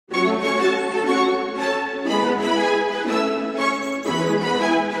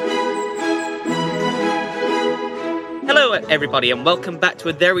everybody, and welcome back to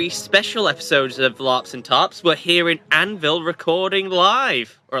a very special episode of LARPs and Tarps. We're here in ANVIL recording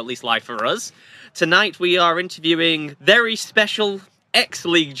live, or at least live for us. Tonight we are interviewing very special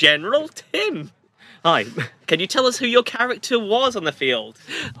ex-League General, Tim. Hi. Can you tell us who your character was on the field?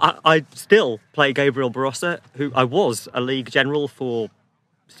 I still play Gabriel Barossa, who I was a League General for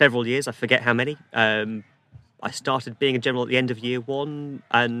several years, I forget how many. I started being a General at the end of year one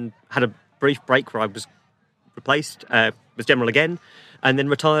and had a brief break where I was replaced, was General again, and then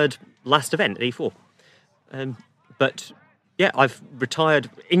retired last event at E4. But yeah, I've retired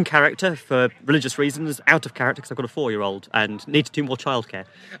in character for religious reasons, out of character because I've got a 4-year-old and need to do more childcare.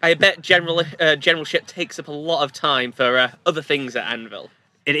 I bet generalship takes up a lot of time for other things at ANVIL.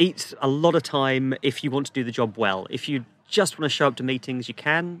 It eats a lot of time if you want to do the job well. If you just want to show up to meetings, you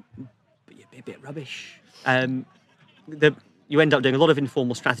can, but you'd be a bit rubbish. You end up doing a lot of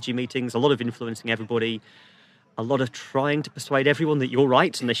informal strategy meetings, a lot of influencing everybody, a lot of trying to persuade everyone that you're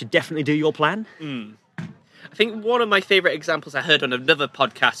right and they should definitely do your plan. I think one of my favourite examples I heard on another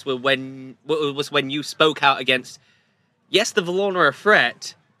podcast was when you spoke out against, yes, the Valorn are a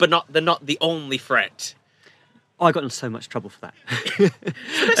threat, but they're not the only threat. I got in so much trouble for that.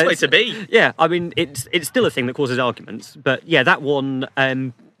 It's the best way to be. Yeah, I mean, it's still a thing that causes arguments, but yeah, that one,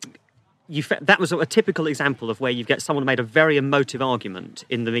 that was a typical example of where you get someone made a very emotive argument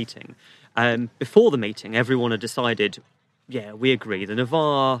in the meeting. Before the meeting, everyone had decided, yeah, we agree, the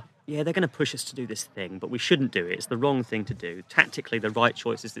Navarre, yeah, they're going to push us to do this thing, but we shouldn't do it. It's the wrong thing to do. Tactically, the right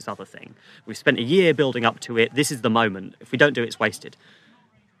choice is this other thing. We've spent a year building up to it. This is the moment. If we don't do it, it's wasted.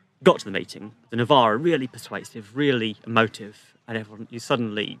 Got to the meeting. The Navarre are really persuasive, really emotive, and everyone, it's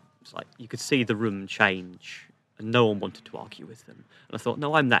like you could see the room change, and no one wanted to argue with them. And I thought,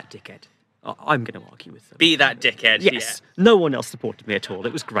 no, I'm that dickhead. I'm going to argue with them. Be that dickhead. Yes. Yeah. No one else supported me at all.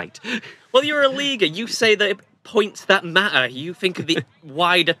 It was great. Well, you're a leaguer. You say that points that matter. You think of the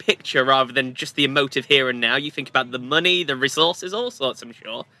wider picture rather than just the emotive here and now. You think about the money, the resources, all sorts, I'm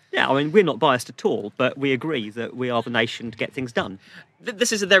sure. Yeah, I mean, we're not biased at all, but we agree that we are the nation to get things done.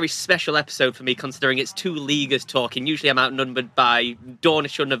 This is a very special episode for me, considering it's two leaguers talking. Usually I'm outnumbered by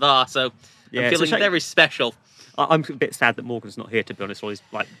Dornish or Navarre, so yeah, I'm feeling very special. I'm a bit sad that Morgan's not here, to be honest, or he's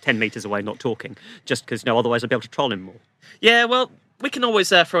like 10 metres away not talking, just because, otherwise I'd be able to troll him more. Yeah, well, we can always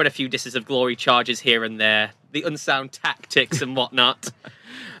throw in a few disses of glory charges here and there, the unsound tactics and whatnot.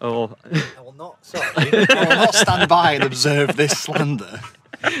 I will not stand by and observe this slander.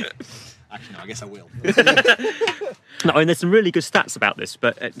 Actually, no, I guess I will. No, I mean, there's some really good stats about this,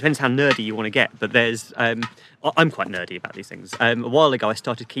 but it depends how nerdy you want to get. But there's, I'm quite nerdy about these things. A while ago, I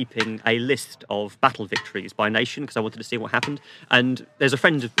started keeping a list of battle victories by nation because I wanted to see what happened. And there's a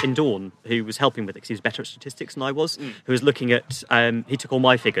friend in Dawn who was helping with it because he was better at statistics than I was, who was looking at, he took all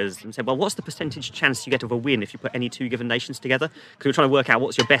my figures and said, well, what's the percentage chance you get of a win if you put any two given nations together? Because we're trying to work out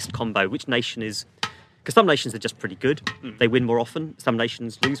what's your best combo, which nation is... Because some nations are just pretty good. They win more often. Some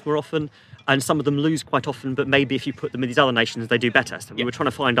nations lose more often. And some of them lose quite often, but maybe if you put them in these other nations, they do better. So we were trying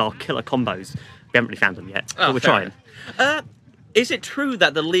to find our killer combos. We haven't really found them yet, but we're trying. Is it true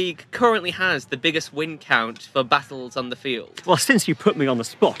that the League currently has the biggest win count for battles on the field? Well, since you put me on the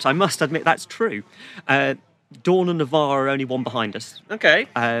spot, I must admit that's true. Dawn and Navarre are only one behind us. Okay.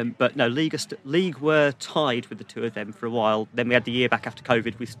 But no, League were tied with the two of them for a while. Then we had the year back after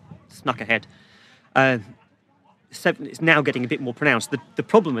COVID. We snuck ahead. It's now getting a bit more pronounced. The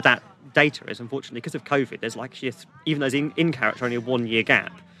problem with that data is, unfortunately, because of COVID, there's like, even though there's in character only a 1-year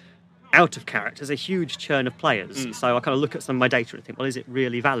gap, out of character there's a huge churn of players. So I kind of look at some of my data and think, well, is it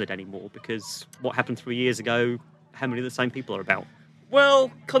really valid anymore? Because what happened 3 years ago, how many of the same people are about?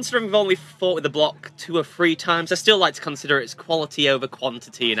 Well, considering we've only fought with the block 2 or 3 times, I still like to consider it's quality over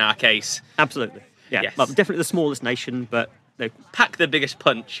quantity in our case. Absolutely. Yeah. Yes. Well, definitely the smallest nation, but they pack the biggest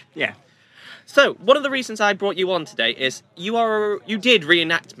punch. Yeah. So, one of the reasons I brought you on today is you did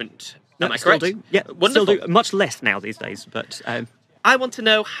reenactment. Am I correct? Still do. Yeah, wonderful. Still do. Much less now these days, but... I want to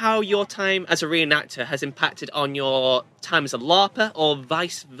know how your time as a reenactor has impacted on your time as a LARPer, or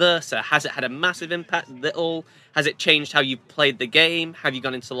vice versa. Has it had a massive impact, little? Has it changed how you played the game? Have you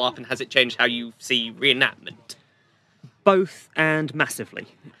gone into LARP, and has it changed how you see reenactment? Both, and massively.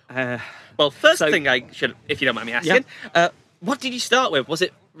 Well, first thing I should, if you don't mind me asking, what did you start with? Was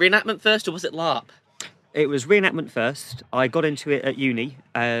it reenactment first, or was it LARP? It was reenactment first. I got into it at uni,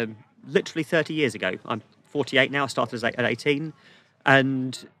 literally 30 years ago. I'm 48 now. I started at 18,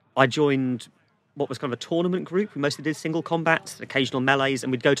 and I joined what was kind of a tournament group. We mostly did single combats, occasional melees,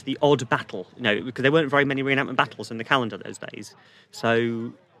 and we'd go to the odd battle, because there weren't very many reenactment battles in the calendar those days.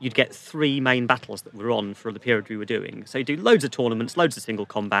 So you'd get 3 main battles that were on for the period we were doing. So you do loads of tournaments, loads of single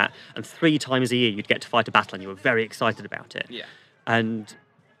combat, and 3 times a year you'd get to fight a battle and you were very excited about it. Yeah. And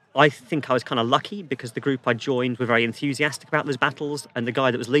I think I was kind of lucky because the group I joined were very enthusiastic about those battles, and the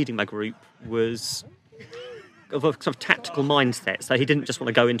guy that was leading my group was of a sort of tactical mindset. So he didn't just want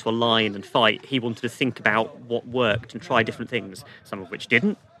to go into a line and fight. He wanted to think about what worked and try different things, some of which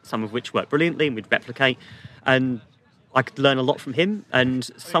didn't, some of which worked brilliantly and we'd replicate. And I could learn a lot from him, and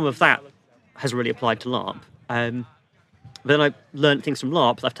some of that has really applied to LARP. Then I learned things from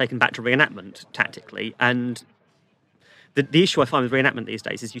LARP that I've taken back to reenactment tactically, and the issue I find with reenactment these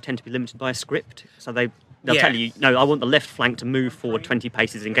days is you tend to be limited by a script. So they'll tell you, no, I want the left flank to move forward 20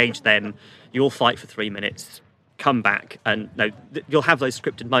 paces, engage them, you'll fight for 3 minutes, come back, and you'll have those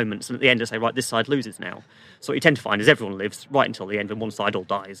scripted moments, and at the end they say, right, this side loses now. So what you tend to find is everyone lives right until the end and one side all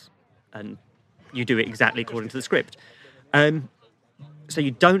dies, and you do it exactly according to the script. So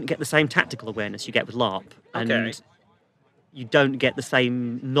you don't get the same tactical awareness you get with LARP, and you don't get the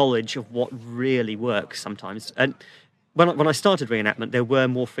same knowledge of what really works sometimes. And when I started reenactment, there were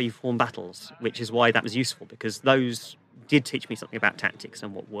more free-form battles, which is why that was useful, because those did teach me something about tactics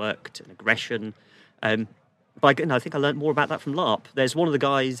and what worked and aggression. But I think I learned more about that from LARP. There's one of the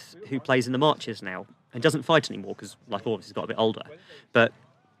guys who plays in the marches now and doesn't fight anymore because, like all of us, he's got a bit older. But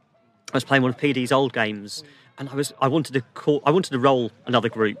I was playing one of PD's old games, and I wanted to roll another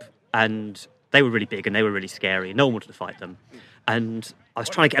group, and they were really big and they were really scary, and no one wanted to fight them. And I was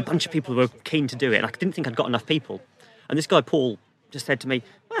trying to get a bunch of people who were keen to do it, and I didn't think I'd got enough people. And this guy Paul just said to me,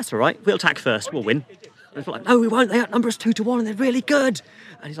 well, "That's all right. We'll attack first. We'll win." And I was like, "No, we won't. They outnumber us 2-1, and they're really good."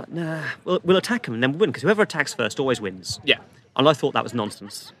 And he's like, "Nah, we'll attack them and then we'll win, because whoever attacks first always wins." Yeah. And I thought that was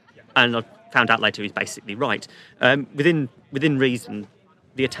nonsense, and I found out later he's basically right. Within reason,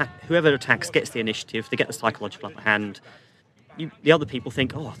 whoever attacks gets the initiative. They get the psychological upper hand. The other people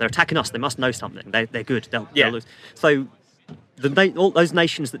think, "Oh, they're attacking us. They must know something. They're good. They'll lose." So all those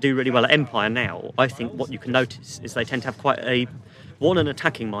nations that do really well at Empire now, I think what you can notice is they tend to have quite an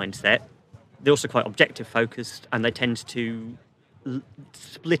attacking mindset. They're also quite objective focused, and they tend to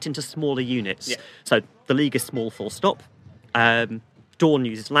split into smaller units. Yeah. So the League is small, full stop. Dawn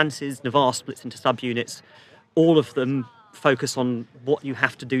uses lances. Navarre splits into subunits. All of them focus on what you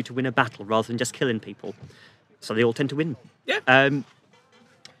have to do to win a battle rather than just killing people. So they all tend to win. Yeah.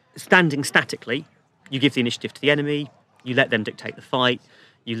 Standing statically, you give the initiative to the enemy. You let them dictate the fight.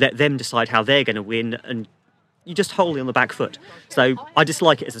 You let them decide how they're going to win, and you just hold it on the back foot. So I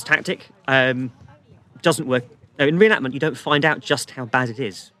dislike it as a tactic. Doesn't work. In reenactment, you don't find out just how bad it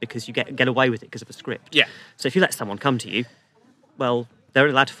is because you get away with it because of a script. Yeah. So if you let someone come to you, well, they're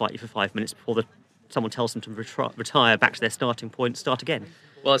only allowed to fight you for 5 minutes before someone tells them to retire back to their starting point, start again.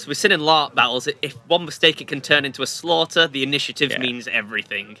 Well, as we've seen in LARP battles, if one mistake it can turn into a slaughter, the initiative means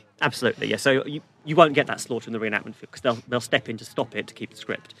everything. Absolutely, yeah. So you won't get that slaughter in the reenactment because they'll step in to stop it to keep the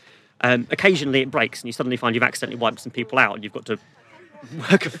script. Occasionally it breaks and you suddenly find you've accidentally wiped some people out and you've got to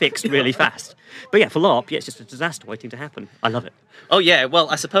work a fix really fast. But yeah, for LARP, it's just a disaster waiting to happen. I love it. Oh yeah, well,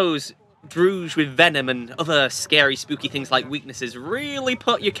 I suppose Druge with Venom and other scary, spooky things like weaknesses really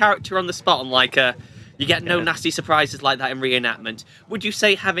put your character on the spot, and you get no nasty surprises like that in reenactment. Would you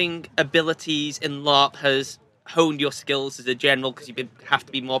say having abilities in LARP has honed your skills as a general because you have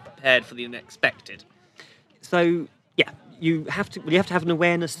to be more prepared for the unexpected? So yeah, you have to have an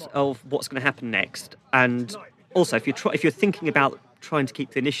awareness of what's going to happen next, and also if you're thinking about trying to keep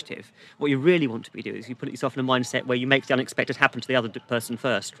the initiative, what you really want to be doing is you put yourself in a mindset where you make the unexpected happen to the other person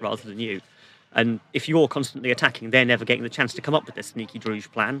first rather than you. And if you're constantly attacking, they're never getting the chance to come up with this sneaky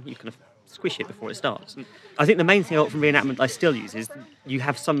Druge plan. You kind of squish it before it starts. I think the main thing I got from reenactment I still use is you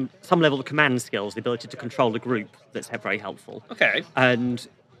have some level of command skills, the ability to control a group that's very helpful. Okay. And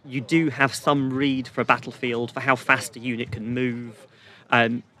you do have some read for a battlefield, for how fast a unit can move.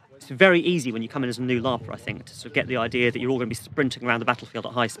 It's very easy when you come in as a new LARPer, I think, to sort of get the idea that you're all going to be sprinting around the battlefield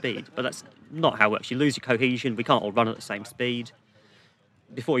at high speed. But that's not how it works. You lose your cohesion. We can't all run at the same speed.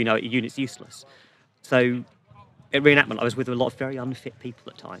 Before you know it, your unit's useless. So at reenactment, I was with a lot of very unfit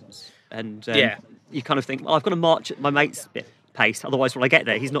people at times. And you kind of think, well, I've got to march at my mate's pace, otherwise when I get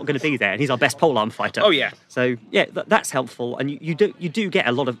there, he's not going to be there, and he's our best polearm fighter. Oh, yeah. So, yeah, that's helpful, and you do get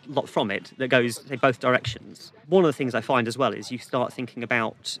a lot from it that goes in both directions. One of the things I find as well is you start thinking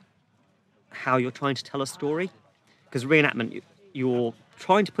about how you're trying to tell a story. Because reenactment, you're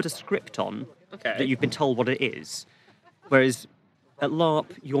trying to put a script on that you've been told what it is, whereas at LARP,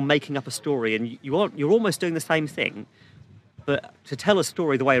 you're making up a story, and you're almost doing the same thing. But to tell a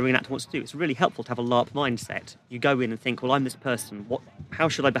story the way a reenactor wants to do, it's really helpful to have a LARP mindset. You go in and think, well, I'm this person. How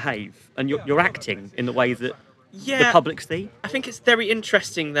should I behave? And you're acting in the way that Yeah. the public see. I think it's very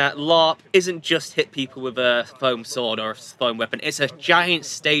interesting that LARP isn't just hit people with a foam sword or a foam weapon. It's a giant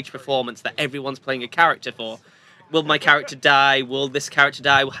stage performance that everyone's playing a character for. Will my character die? Will this character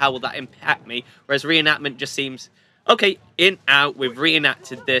die? How will that impact me? Whereas reenactment just seems, okay, in, out, we've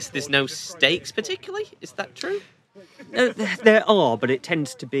reenacted this. There's no stakes particularly. Is that true? There are, but it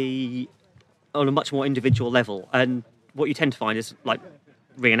tends to be on a much more individual level. And what you tend to find is, like,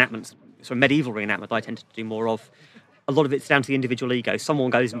 reenactments, so medieval reenactment I tend to do more of, a lot of it's down to the individual ego. Someone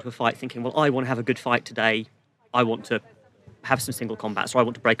goes into a fight thinking, well, I want to have a good fight today. I want to have some single combat, so I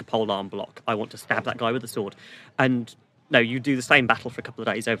want to break a polearm block. I want to stab that guy with a sword. And no, you do the same battle for a couple of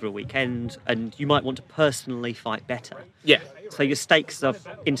days over a weekend, and you might want to personally fight better. Yeah. So your stakes are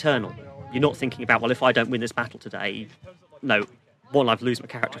internal. You're not thinking about, well, if I don't win this battle today, no, one, I've lose my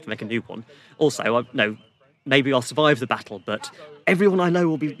character to make a new one. Also, no, maybe I'll survive the battle, but everyone I know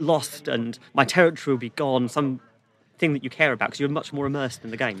will be lost and my territory will be gone. Something that you care about because you're much more immersed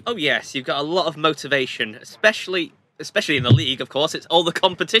in the game. Oh yes, you've got a lot of motivation, especially in the league. Of course, it's all the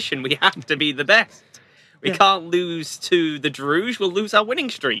competition. We have to be the best. We can't lose to the Druge. We'll lose our winning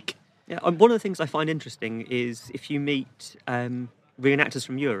streak. Yeah, one of the things I find interesting is if you meet reenactors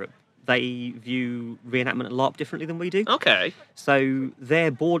from Europe, they view reenactment and LARP differently than we do. Okay. So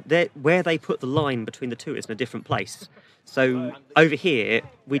where they put the line between the two is in a different place. So over here,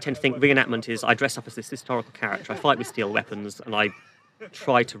 we tend to think reenactment is I dress up as this historical character, I fight with steel weapons, and I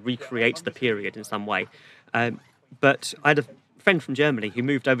try to recreate the period in some way. But I had a friend from Germany who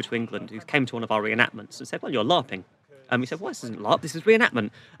moved over to England who came to one of our reenactments and said, well, you're LARPing. And we said, well, this isn't LARP, this is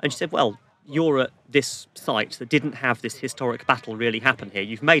reenactment. And she said, well, you're at this site that didn't have this historic battle really happen here.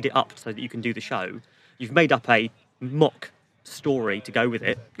 You've made it up so that you can do the show. You've made up a mock story to go with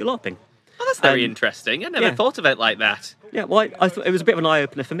it. You're LARPing. Oh, that's very interesting. I never thought of it like that. Yeah, well, I thought it was a bit of an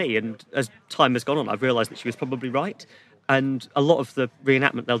eye-opener for me, and as time has gone on, I've realised that she was probably right. And a lot of the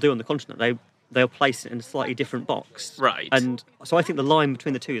reenactment they'll do on the continent, they'll place it in a slightly different box. Right. And so I think the line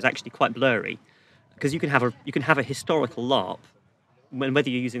between the two is actually quite blurry, because you can have a historical LARP, when whether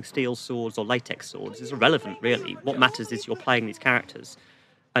you're using steel swords or latex swords is irrelevant, really. What matters is you're playing these characters.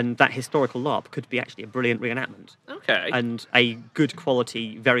 And that historical LARP could be actually a brilliant reenactment. Okay. And a good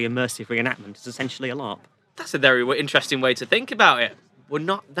quality, very immersive reenactment is essentially a LARP. That's a very interesting way to think about it. We're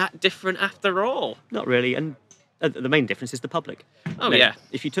not that different after all. Not really, and the main difference is the public. Oh, yeah.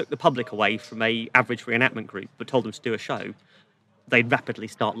 If you took the public away from a average reenactment group but told them to do a show, they'd rapidly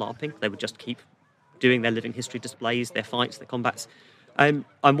start LARPing. They would just keep doing their living history displays, their fights, their combats. I'm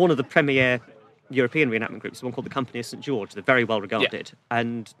one of the premier European reenactment groups, one called the Company of St George. They're very well regarded,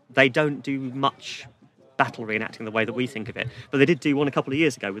 and they don't do much battle reenacting the way that we think of it. But they did do one a couple of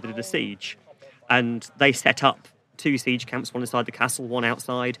years ago where they did a siege, and they set up 2 siege camps, one inside the castle, one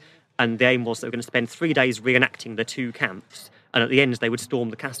outside, and the aim was they were going to spend 3 days reenacting the 2 camps, and at the end they would storm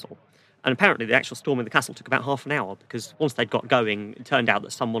the castle. And apparently the actual storming the castle took about half an hour, because once they'd got going, it turned out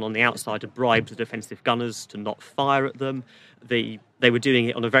that someone on the outside had bribed the defensive gunners to not fire at them. They were doing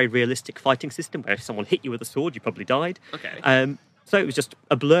it on a very realistic fighting system, where if someone hit you with a sword, you probably died. Okay. So it was just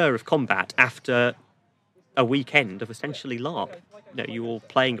a blur of combat after a weekend of essentially LARP. You're all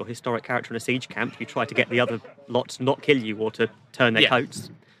playing your historic character in a siege camp. You try to get the other lot to not kill you or to turn their coats.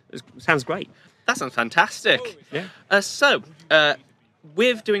 It sounds great. That sounds fantastic. Yeah. So,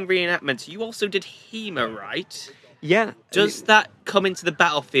 with doing reenactments, you also did HEMA, right? Yeah. Does that come into the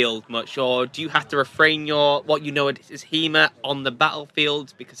battlefield much, or do you have to refrain what you know is HEMA on the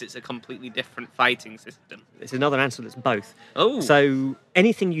battlefield because it's a completely different fighting system? It's another answer that's both. Oh. So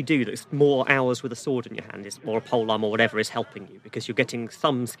anything you do that's more hours with a sword in your hand, or a polearm or whatever, is helping you because you're getting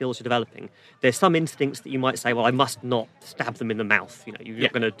some skills you're developing. There's some instincts that you might say, well, I must not stab them in the mouth. You're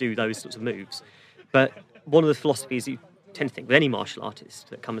not going to do those sorts of moves. But one of the philosophies you tend to think with any martial artist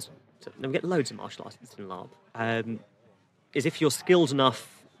that comes to, and we get loads of martial artists in LARP, is if you're skilled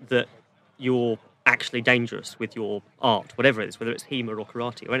enough that you're actually dangerous with your art, whatever it is, whether it's HEMA or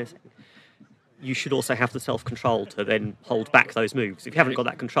karate or anything, you should also have the self-control to then hold back those moves. If you haven't got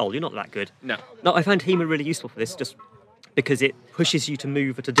that control, you're not that good. No, I find HEMA really useful for this, just because it pushes you to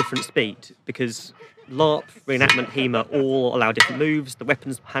move at a different speed, because LARP, reenactment, HEMA all allow different moves, the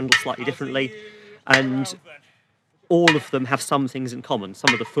weapons handle slightly differently, and all of them have some things in common,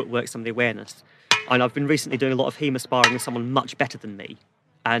 some of the footwork, some of the awareness. And I've been recently doing a lot of HEMA sparring with someone much better than me,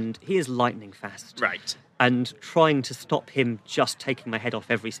 and he is lightning fast. Right. And trying to stop him just taking my head off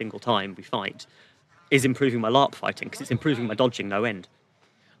every single time we fight is improving my LARP fighting, because it's improving my dodging no end.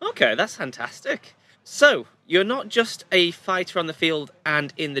 Okay, that's fantastic. So, you're not just a fighter on the field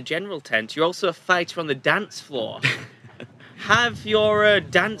and in the general tent, you're also a fighter on the dance floor. Have your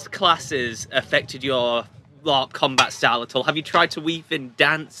dance classes affected your LARP combat style at all? Have you tried to weave in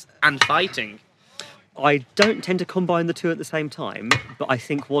dance and fighting? I don't tend to combine the two at the same time, but I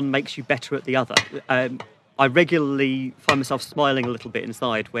think one makes you better at the other. I regularly find myself smiling a little bit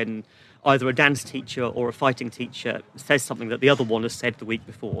inside when either a dance teacher or a fighting teacher says something that the other one has said the week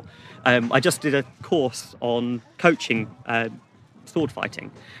before. I just did a course on coaching sword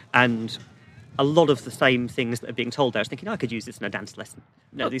fighting, and a lot of the same things that are being told there, I was thinking, I could use this in a dance lesson.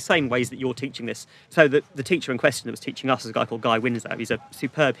 The same ways that you're teaching this. So the teacher in question that was teaching us is a guy called Guy Windsor. He's a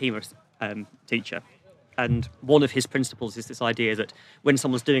superb HEMA teacher. And one of his principles is this idea that when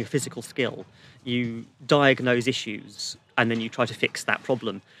someone's doing a physical skill, you diagnose issues and then you try to fix that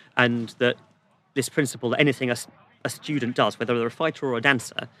problem. And that this principle, that anything a student does, whether they're a fighter or a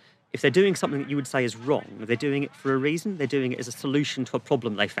dancer, if they're doing something that you would say is wrong, they're doing it for a reason. They're doing it as a solution to a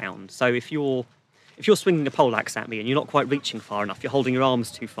problem they found. So if you're swinging a poleaxe at me and you're not quite reaching far enough, you're holding your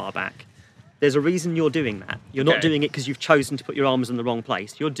arms too far back, there's a reason you're doing that. You're not doing it because you've chosen to put your arms in the wrong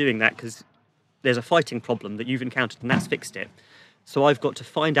place. You're doing that because there's a fighting problem that you've encountered and that's fixed it. So I've got to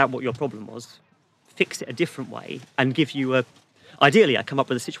find out what your problem was, fix it a different way, and give you ideally I come up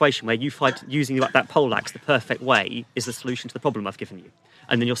with a situation where you fight using that poleaxe the perfect way is the solution to the problem I've given you.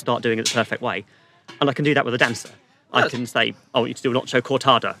 And then you'll start doing it the perfect way. And I can do that with a dancer. I can say, I want you to do an ocho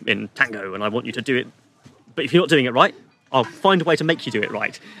cortada in tango, and I want you to do it. But if you're not doing it right, I'll find a way to make you do it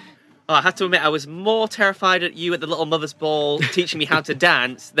right. Oh, I have to admit, I was more terrified at you at the Little Mother's Ball teaching me how to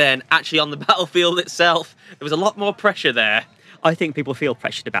dance than actually on the battlefield itself. There was a lot more pressure there. I think people feel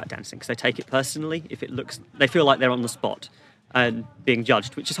pressured about dancing because they take it personally. They feel like they're on the spot and being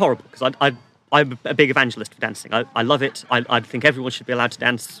judged, which is horrible because I'm a big evangelist for dancing. I love it. I think everyone should be allowed to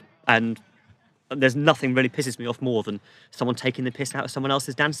dance, and there's nothing really pisses me off more than someone taking the piss out of someone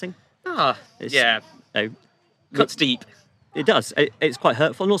else's dancing. Cuts deep. It does. It's quite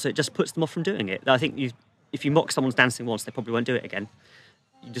hurtful, and also it just puts them off from doing it. I think if you mock someone's dancing once, they probably won't do it again.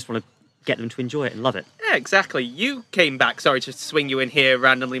 You just want to get them to enjoy it and love it. Yeah, exactly. You came back, sorry to swing you in here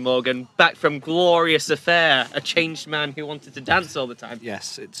randomly, Morgan, back from Glorious Affair, a changed man who wanted to dance all the time.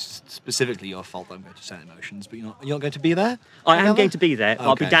 Yes, it's specifically your fault I'm going to Set Emotions, but you're not going to be there? I am going to be there. Okay.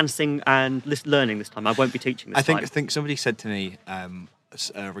 I'll be dancing and learning this time. I won't be teaching this time. I think somebody said to me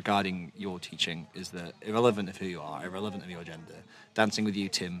regarding your teaching is that irrelevant of who you are, irrelevant of your gender, dancing with you,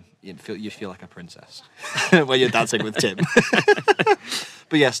 Tim, you feel like a princess when you're dancing with Tim.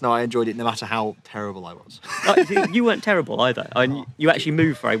 But yes, no, I enjoyed it no matter how terrible I was. You weren't terrible either. You actually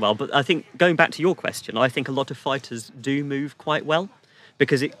moved very well. But I think, going back to your question, I think a lot of fighters do move quite well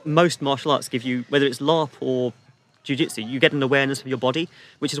because most martial arts give you, whether it's LARP or jiu-jitsu, you get an awareness of your body,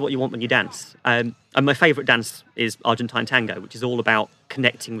 which is what you want when you dance. And my favourite dance is Argentine tango, which is all about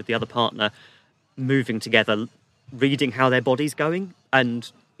connecting with the other partner, moving together, reading how their body's going, and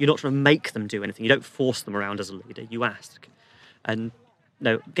you're not trying to make them do anything. You don't force them around as a leader. You ask. And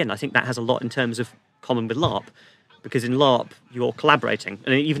again, I think that has a lot in terms of common with LARP, because in LARP you're collaborating,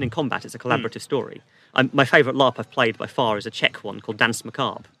 and even in combat it's a collaborative story. My favourite LARP I've played by far is a Czech one called Dance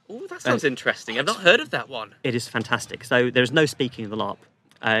Macabre. Oh, that sounds interesting. I've not heard of that one. It is fantastic. So there's no speaking in the LARP.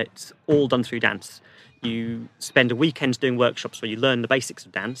 It's all done through dance. You spend a weekend doing workshops where you learn the basics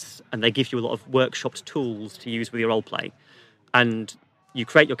of dance, and they give you a lot of workshopped tools to use with your role play. And you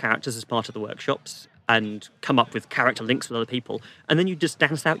create your characters as part of the workshops and come up with character links with other people, and then you just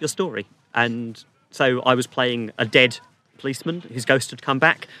dance out your story. And so I was playing a dead policeman whose ghost had come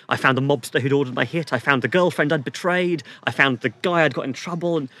back. I found the mobster who'd ordered my hit. I found the girlfriend I'd betrayed. I found the guy I'd got in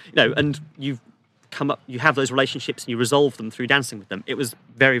trouble. And you have those relationships and you resolve them through dancing with them. It was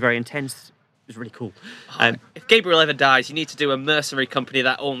very, very intense. It was really cool. If Gabriel ever dies, you need to do a mercenary company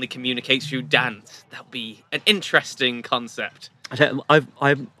that only communicates through dance. That would be an interesting concept. I'm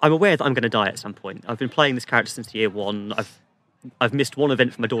aware that I'm going to die at some point. I've been playing this character since year one. I've missed one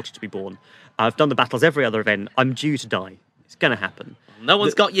event for my daughter to be born. I've done the battles every other event. I'm due to die. It's going to happen. No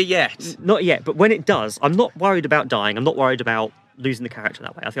one's got you yet. Not yet, but when it does, I'm not worried about dying. I'm not worried about losing the character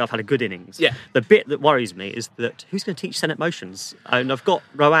that way. I think I've had a good innings. Yeah. The bit that worries me is that who's going to teach Senate motions? And I've got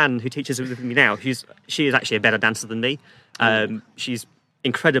Roanne, who teaches with me now. She is actually a better dancer than me. She's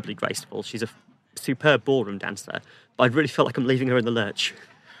incredibly graceful. She's a superb ballroom dancer. But I really feel like I'm leaving her in the lurch.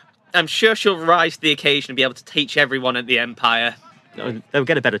 I'm sure she'll rise to the occasion and be able to teach everyone at the Empire. They'll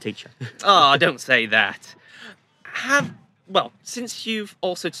get a better teacher. Oh, don't say that. Since you've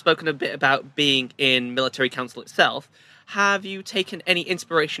also spoken a bit about being in military council itself, have you taken any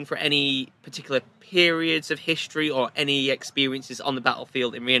inspiration for any particular periods of history or any experiences on the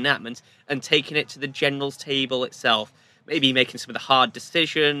battlefield in reenactment and taken it to the general's table itself? Maybe making some of the hard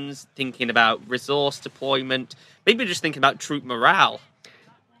decisions, thinking about resource deployment, maybe just thinking about troop morale.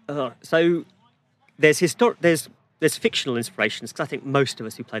 So there's fictional inspirations, because I think most of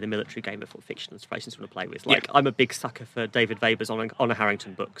us who play the military game have got fictional inspirations we want to play with. Like, I'm a big sucker for David Weber's Honor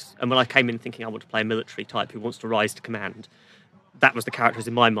Harrington books, and when I came in thinking I want to play a military type who wants to rise to command, that was the characters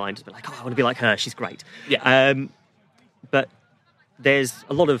in my mind. It's like, oh, I want to be like her, she's great. Yeah. But there's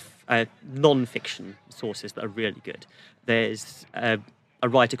a lot of non-fiction sources that are really good. There's a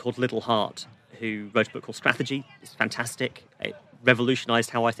writer called Liddell Hart who wrote a book called Strategy. It's fantastic. It revolutionised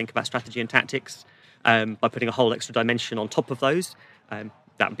how I think about strategy and tactics by putting a whole extra dimension on top of those.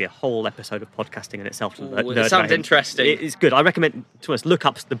 That would be a whole episode of podcasting in itself. It sounds interesting. It's good. I recommend to us, look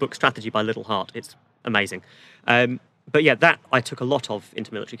up the book Strategy by Liddell Hart. It's amazing. But yeah, that I took a lot of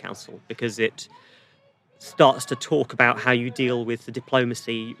into Military Council, because it starts to talk about how you deal with the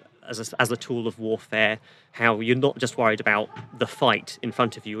diplomacy as a tool of warfare, how you're not just worried about the fight in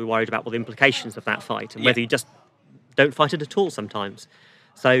front of you, you're worried about all the implications of that fight, and whether you just don't fight it at all sometimes.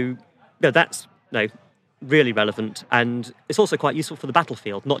 So that's really relevant, and it's also quite useful for the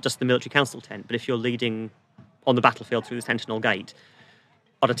battlefield, not just the Military Council tent, but if you're leading on the battlefield through the Sentinel Gate.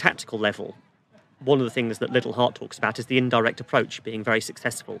 On a tactical level, one of the things that Liddell Hart talks about is the indirect approach being very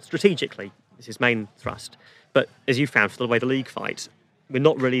successful. Strategically, is his main thrust. But as you found for the way the League fight, we're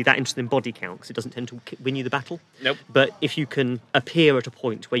not really that interested in body count, because it doesn't tend to win you the battle. Nope. But if you can appear at a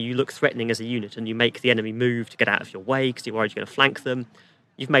point where you look threatening as a unit and you make the enemy move to get out of your way because you're worried you're going to flank them,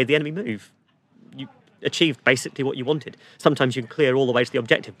 you've made the enemy move. You achieved basically what you wanted. Sometimes you can clear all the way to the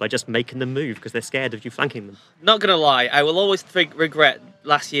objective by just making them move because they're scared of you flanking them. Not going to lie, I will always regret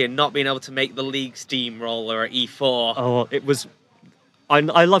last year not being able to make the League steamroller at E4. Oh, it was... I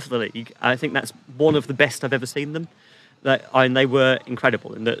love the League. I think that's one of the best I've ever seen them. And they were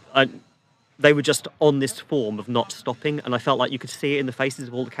incredible in that they were just on this form of not stopping, and I felt like you could see it in the faces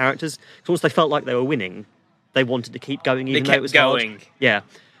of all the characters. Because once they felt like they were winning, they wanted to keep going even though it was going. hard. Yeah.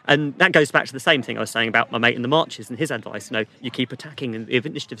 And that goes back to the same thing I was saying about my mate in the marches and his advice. You keep attacking and the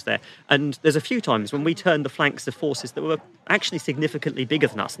initiative's there. And there's a few times when we turned the flanks of forces that were actually significantly bigger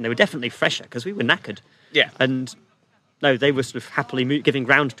than us, and they were definitely fresher because we were knackered. Yeah. And no, they were sort of happily giving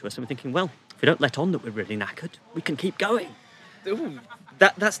ground to us, and we're thinking, well, if we don't let on that we're really knackered, we can keep going. Ooh,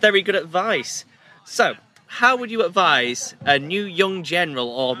 that's very good advice. So, how would you advise a new young general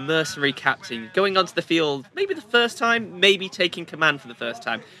or mercenary captain going onto the field, maybe the first time, maybe taking command for the first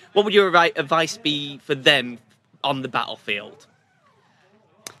time? What would your advice be for them on the battlefield?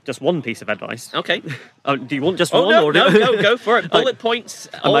 Just one piece of advice. Okay. Do you want just one? No, or go for it. Bullet points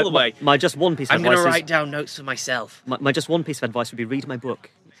all the way. My just one piece of advice I'm going to write down notes for myself. My just one piece of advice would be read my book.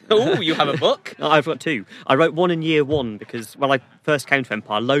 Oh, you have a book? I've got two. I wrote one in year one because when I first came to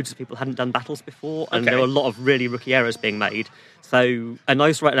Empire, loads of people hadn't done battles before, and there were a lot of really rookie errors being made. So, and I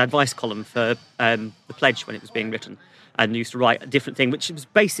used to write an advice column for the Pledge when it was being written, and used to write a different thing, which was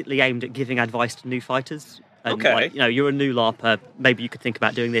basically aimed at giving advice to new fighters. And like, you're a new LARPer, maybe you could think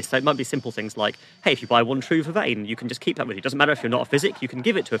about doing this. So it might be simple things like, hey, if you buy one true vervain, you can just keep that with you. It doesn't matter if you're not a physic, you can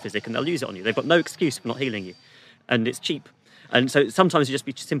give it to a physic and they'll use it on you. They've got no excuse for not healing you. And it's cheap. And so sometimes it just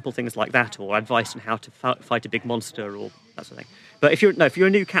be simple things like that, or advice on how to fight a big monster, or that sort of thing. But if you're a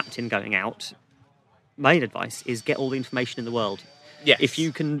new captain going out, main advice is get all the information in the world. Yes. If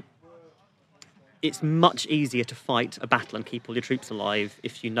you can, it's much easier to fight a battle and keep all your troops alive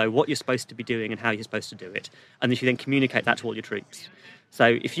if you know what you're supposed to be doing and how you're supposed to do it, and if you then communicate that to all your troops.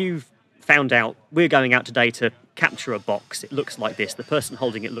 So if you've found out we're going out today to capture a box, it looks like this, the person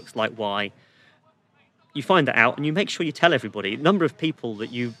holding it looks like Y. You find that out and you make sure you tell everybody. A number of people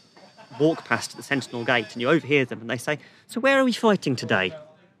that you walk past at the Sentinel Gate and you overhear them and they say, so where are we fighting today?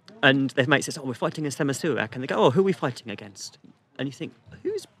 And their mate says, oh, we're fighting in Semasuak. And they go, oh, who are we fighting against? And you think,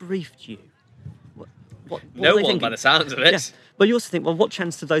 who's briefed you? What no one by the sounds of it. Yeah. But you also think, well, what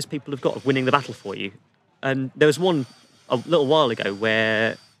chance do those people have got of winning the battle for you? And there was one a little while ago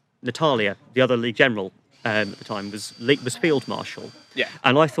where Natalia, the other League General at the time, was Field Marshal. Yeah.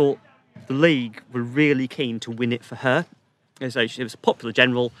 And I thought the League were really keen to win it for her. So she was a popular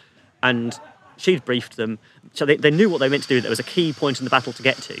general, and she'd briefed them. So they knew what they meant to do. There was a key point in the battle to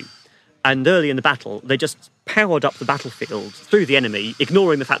get to. And early in the battle, they just powered up the battlefield through the enemy,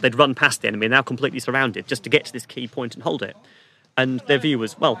 ignoring the fact they'd run past the enemy and now completely surrounded, just to get to this key point and hold it. And their view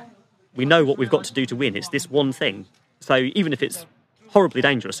was, well, we know what we've got to do to win. It's this one thing. So even if it's horribly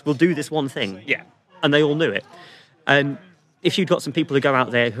dangerous, we'll do this one thing. Yeah. And they all knew it. And if you've got some people who go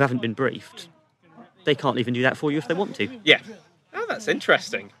out there who haven't been briefed, they can't even do that for you if they want to. Yeah. Oh, that's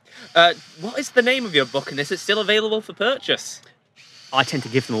interesting. What is the name of your book, and is it still available for purchase? I tend to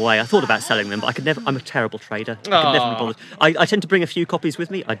give them away. I thought about selling them, but I could never. I'm a terrible trader. I could never be bothered. I tend to bring a few copies with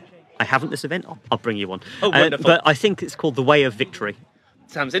me. I haven't this event. I'll bring you one. Oh, wonderful. But I think it's called The Way of Victory.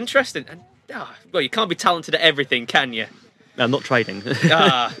 Sounds interesting. And Well, you can't be talented at everything, can you? No, I'm not trading.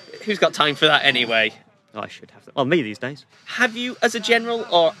 Who's got time for that anyway? I should have. Well, me these days. Have you, as a general,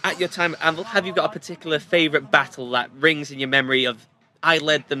 or at your time at Anvil, have you got a particular favourite battle that rings in your memory of, I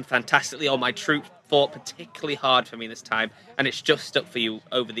led them fantastically, or my troop fought particularly hard for me this time, and it's just stuck for you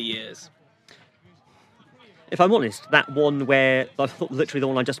over the years? If I'm honest, that one where I thought literally the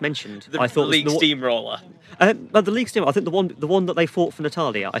one I just mentioned, The I thought League was Steamroller. But the League Steamroller, I think the one that they fought for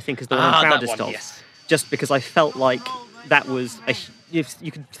Natalia, I think is the one I'm that proudest one, of. yes. Just because I felt like that was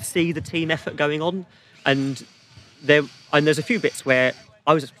you could see the team effort going on, and there's a few bits where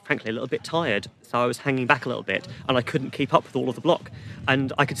I was frankly a little bit tired, so I was hanging back a little bit, and I couldn't keep up with all of the block.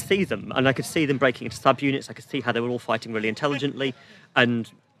 And I could see them, breaking into subunits. I could see how they were all fighting really intelligently, and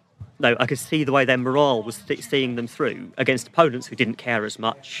no, I could see the way their morale was seeing them through against opponents who didn't care as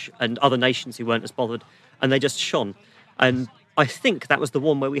much and other nations who weren't as bothered, and they just shone. And I think that was the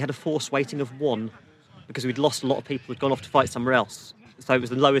one where we had a force weighting of 1 because we'd lost a lot of people who'd gone off to fight somewhere else. So it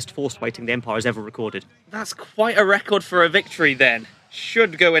was the lowest force weighting the Empire has ever recorded. That's quite a record for a victory then.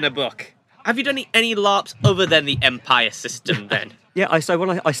 Should go in a book. Have you done any LARPs other than the Empire system then? Yeah, so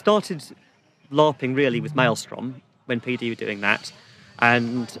when I started LARPing really with Maelstrom, when PD were doing that,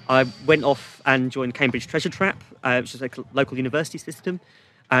 and I went off and joined Cambridge Treasure Trap, which is a local university system,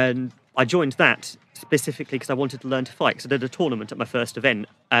 and I joined that specifically because I wanted to learn to fight, because I did a tournament at my first event,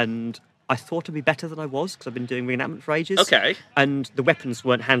 and I thought I'd be better than I was, because I've been doing reenactment for ages. Okay. And the weapons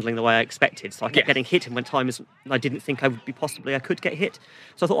weren't handling the way I expected, so I kept getting hit in when times I didn't think I could get hit.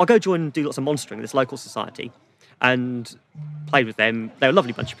 So I thought I'll go join and do lots of monstering in this local society, and played with them. They were a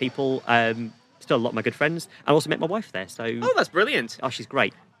lovely bunch of people. Still a lot of my good friends. I also met my wife there. So that's brilliant. Oh, she's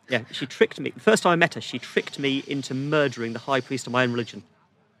great. Yeah, she tricked me. The first time I met her, she tricked me into murdering the high priest of my own religion.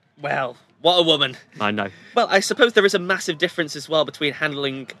 Well, what a woman. I know. Well, I suppose there is a massive difference as well between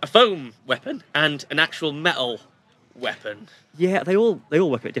handling a foam weapon and an actual metal weapon. Yeah, they all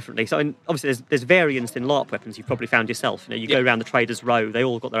work a bit differently. So obviously there's variance in LARP weapons you've probably found yourself. You go around the Traders' Row, they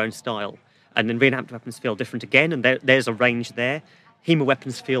all got their own style. And then reenactment weapons feel different again, and there's a range there. HEMA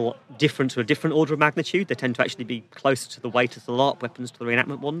weapons feel different to a different order of magnitude. They tend to actually be closer to the weight of the LARP weapons to the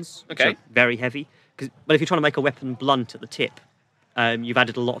reenactment ones. Okay. Which are very heavy. But if you're trying to make a weapon blunt at the tip, you've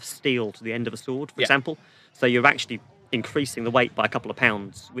added a lot of steel to the end of a sword, for example. So you're actually increasing the weight by a couple of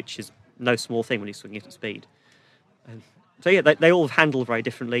pounds, which is no small thing when you're swinging it at speed. So yeah, they all handle very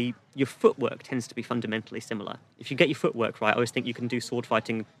differently. Your footwork tends to be fundamentally similar. If you get your footwork right, I always think you can do sword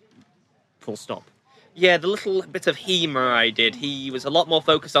fighting full stop. Yeah, the little bit of HEMA I did, he was a lot more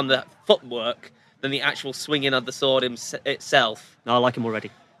focused on the footwork than the actual swinging of the sword itself. No, I like him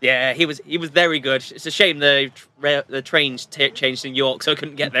already. Yeah, he was very good. It's a shame the trains changed in York, so I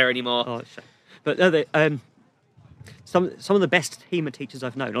couldn't get there anymore. Oh, it's a shame. But no, some of the best HEMA teachers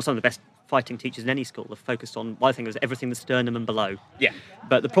I've known, or some of the best fighting teachers in any school, have focused on, I think, it was everything the sternum and below. Yeah.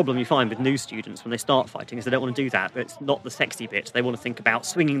 But the problem you find with new students when they start fighting is they don't want to do that. It's not the sexy bit. They want to think about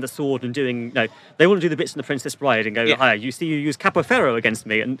swinging the sword and doing... No, they want to do the bits in The Princess Bride and go, hi, you use Capo Ferro against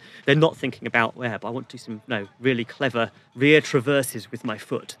me. And they're not thinking about, but I want to do some really clever rear traverses with my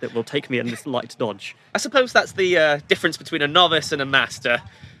foot that will take me in this light dodge. I suppose that's the difference between a novice and a master.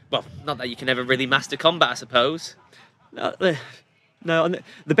 Well, not that you can ever really master combat, I suppose. No,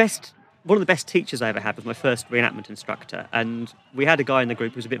 one of the best teachers I ever had was my first reenactment instructor, and we had a guy in the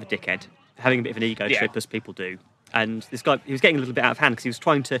group who was a bit of a dickhead, having a bit of an ego trip, as people do. And this guy, he was getting a little bit out of hand because he was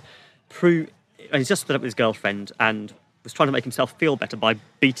trying to prove... And he's just split up with his girlfriend and was trying to make himself feel better by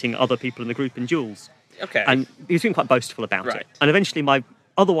beating other people in the group in duels. Okay. And he was being quite boastful about it. And eventually my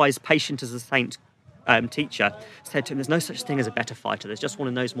otherwise patient as a saint teacher said to him, there's no such thing as a better fighter, there's just one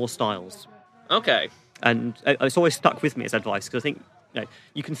who knows more styles. Okay. And it's always stuck with me as advice, because I think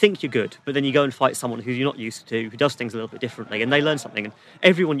you can think you're good, but then you go and fight someone who you're not used to, who does things a little bit differently, and they learn something, and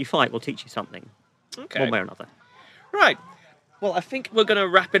everyone you fight will teach you something, one way or another. Right. Well, I think we're going to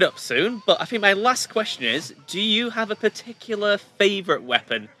wrap it up soon, but I think my last question is, do you have a particular favourite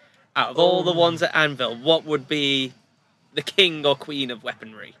weapon out of all the ones at Anvil? What would be the king or queen of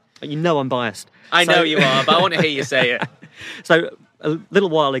weaponry? You know I'm biased. I know you are, but I want to hear you say it. So a little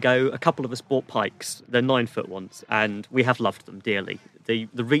while ago, a couple of us bought pikes. They're 9-foot ones, and we have loved them dearly. The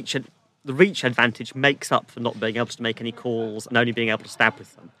reach advantage makes up for not being able to make any calls and only being able to stab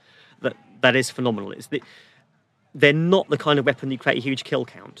with them. That is phenomenal. They're not the kind of weapon you create a huge kill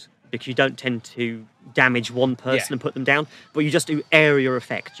count, because you don't tend to damage one person and put them down, but you just do area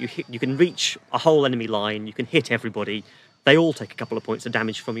effect. You can reach a whole enemy line, you can hit everybody. They all take a couple of points of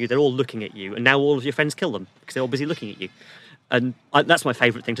damage from you. They're all looking at you, and now all of your friends kill them because they're all busy looking at you. And that's my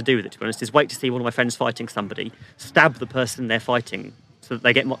favourite thing to do with it, to be honest, is wait to see one of my friends fighting somebody, stab the person they're fighting, so so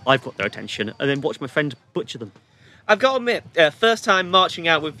that I've got their attention, and then watch my friend butcher them. I've got to admit, first time marching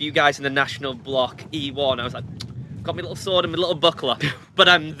out with you guys in the national block E1, I was like, got my little sword and my little buckler, but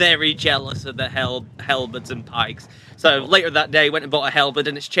I'm very jealous of the halberds and pikes. So later that day, went and bought a halberd,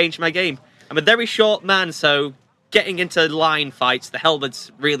 and it's changed my game. I'm a very short man, so getting into line fights, the halberds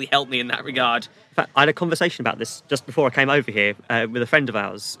really helped me in that regard. In fact, I had a conversation about this just before I came over here with a friend of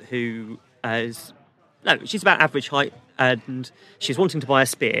ours who she's about average height, and she's wanting to buy a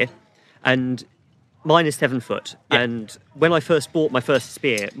spear, and mine is 7 foot. Yeah. And when I first bought my first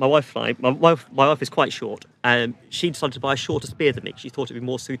spear, my wife is quite short, and she decided to buy a shorter spear than me. She thought it'd be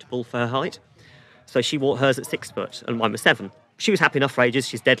more suitable for her height, so she bought hers at 6 foot, and mine was 7. She was happy enough for ages.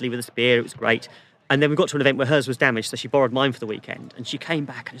 She's deadly with a spear. It was great. And then we got to an event where hers was damaged, so she borrowed mine for the weekend. And she came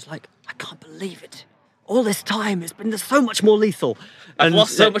back and was like, I can't believe it. All this time, it's been so much more lethal. I've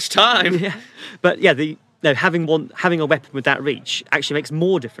lost so much time. Yeah. But yeah, having a weapon with that reach actually makes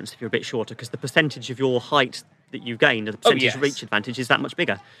more difference if you're a bit shorter, because the percentage of your height that you gain, the percentage reach advantage is that much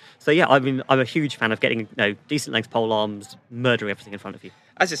bigger. So yeah, I'm a huge fan of getting decent length pole arms, murdering everything in front of you.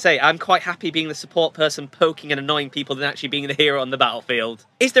 As I say, I'm quite happy being the support person, poking and annoying people, than actually being the hero on the battlefield.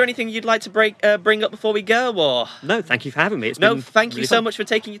 Is there anything you'd like to bring up before we go, or...? No, thank you for having me. Thank you really so fun. much for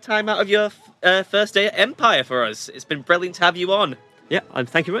taking your time out of your first day at Empire for us. It's been brilliant to have you on. Yeah, and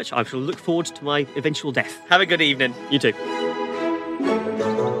thank you very much. I shall look forward to my eventual death. Have a good evening. You too.